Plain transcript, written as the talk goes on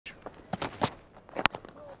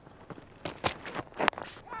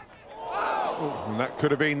And that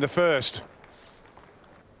could have been the first.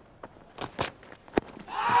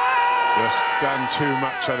 Just done too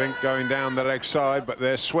much, I think, going down the leg side, but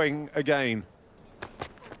their swing again.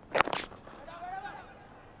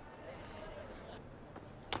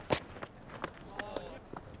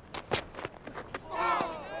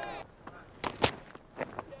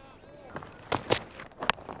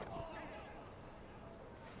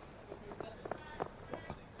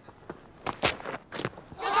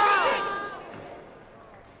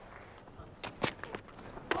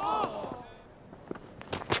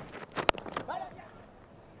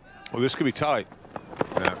 Well, this could be tight.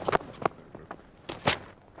 Yeah.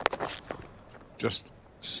 Just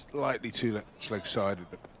slightly too leg-sided.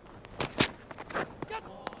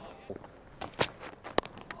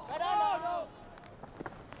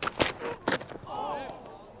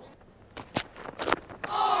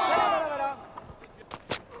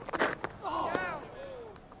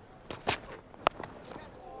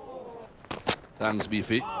 Thanks,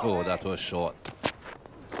 Beefy. Oh, that was short.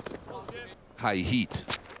 High heat.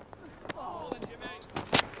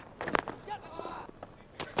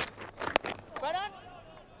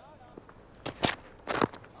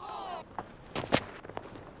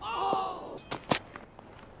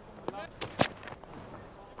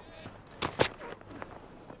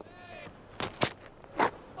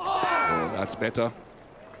 That's better.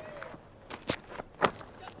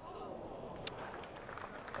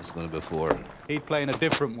 That's going to be 4. He'd play in a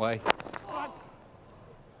different way.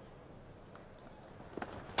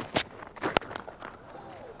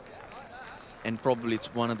 And probably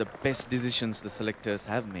it's one of the best decisions the selectors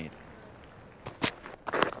have made.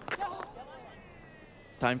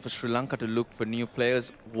 Time for Sri Lanka to look for new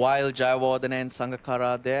players while Jayawardene and Sangakkara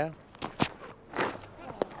are there.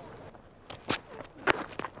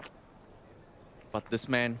 But this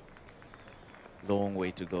man, long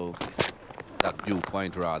way to go. That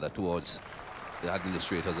viewpoint rather towards the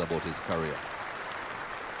administrators about his career.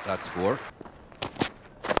 That's 4.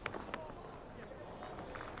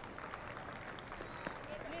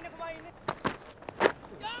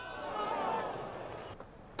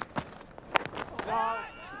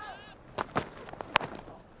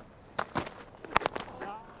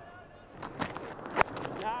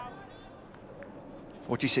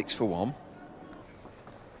 .46 for 1.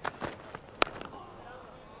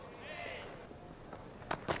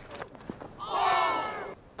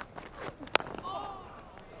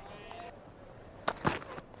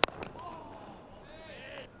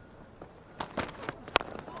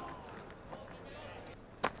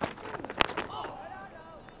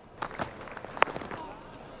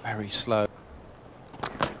 Very slow.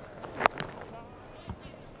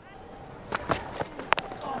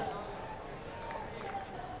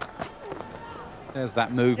 There's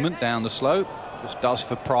that movement down the slope. Just does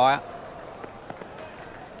for Pryor.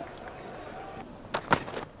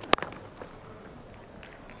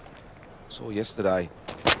 Saw yesterday.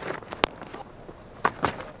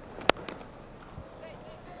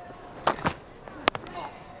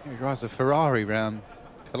 He drives a Ferrari round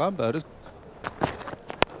Colombo, doesn't he?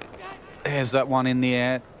 There's that one in the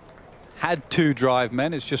air. Had 2 drive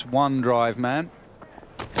men, it's just 1 drive man.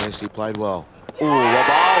 Yes, he played well. Oh,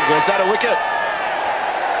 Babar, is that a wicket?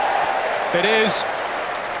 It is.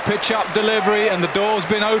 Pitch up delivery and the door's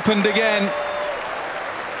been opened again.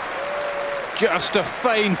 Just a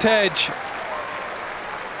faint edge.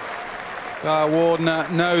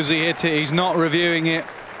 Jayawardene knows he hit it, he's not reviewing it.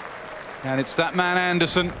 And it's that man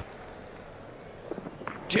Anderson.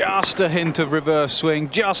 Just a hint of reverse swing,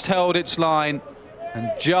 just held its line and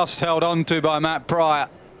just held onto by Matt Pryor.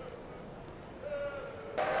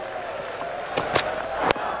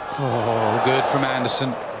 Oh, good from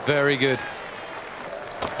Anderson, very good.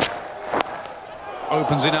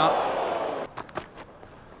 Opens it up.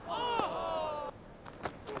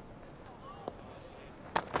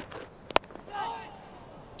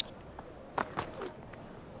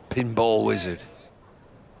 Pinball wizard.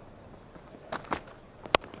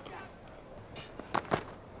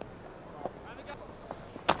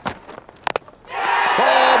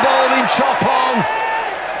 Chop on.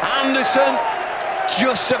 Anderson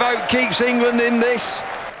just about keeps England in this.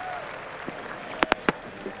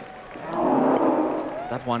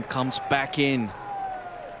 That one comes back in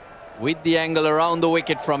with the angle around the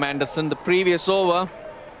wicket from Anderson. The previous over.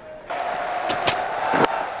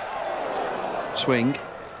 Swing.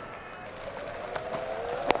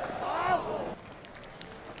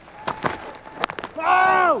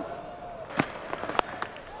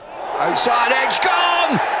 Outside edge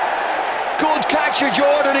gone. Good catch of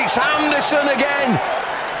Jordan, it's Anderson again.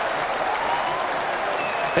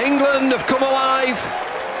 England have come alive.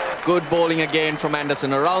 Good bowling again from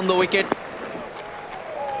Anderson around the wicket.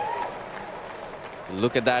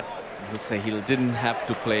 Look at that. He'll say he didn't have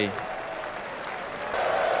to play.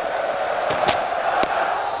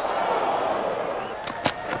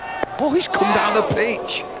 Oh, he's come down the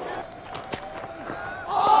pitch.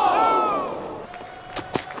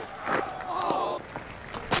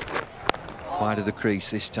 Wide of the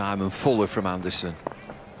crease this time and fuller from Anderson.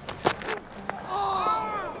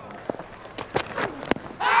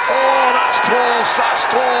 Oh, that's close, that's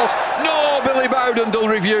close. No, Billy Bowden will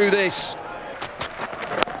review this.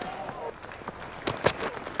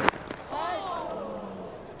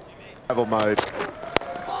 Travel mode,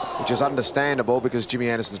 which is understandable because Jimmy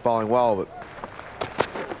Anderson's bowling well, but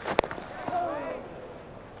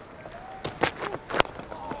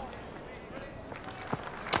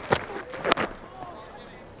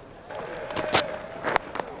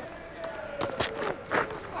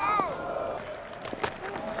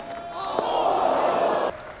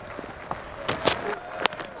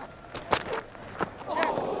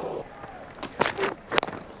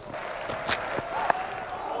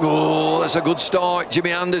oh, that's a good start,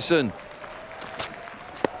 Jimmy Anderson.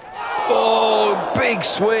 Oh, big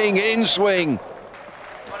swing, in swing.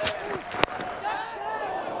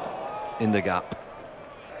 In the gap.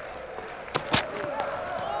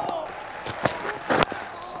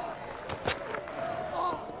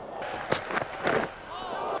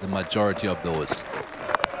 The majority of those.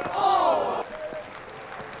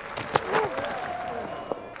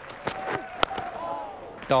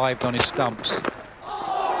 Dived on his stumps.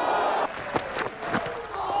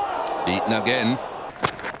 Beaten again.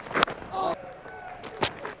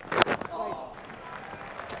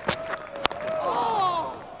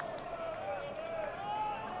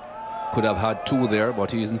 Could have had two there, but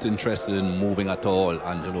he isn't interested in moving at all.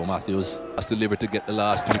 Angelo Matthews has delivered to get the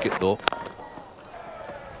last wicket though.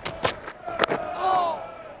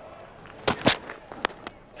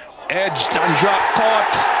 Edged and drop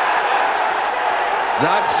caught.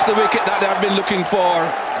 That's the wicket that they've been looking for.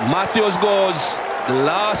 Matthews goes. The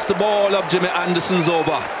last ball of Jimmy Anderson's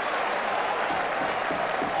over.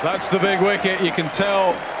 That's the big wicket. You can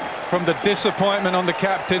tell from the disappointment on the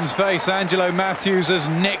captain's face. Angelo Matthews has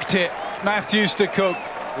nicked it. Matthews to Cook.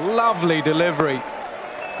 Lovely delivery.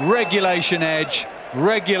 Regulation edge.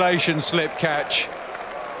 Regulation slip catch.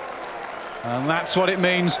 And that's what it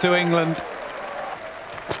means to England.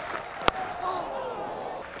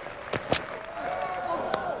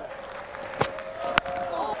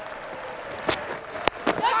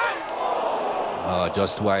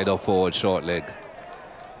 Just wide up forward, short leg.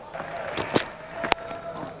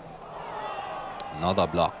 Another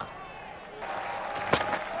block.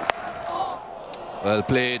 Well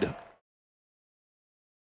played.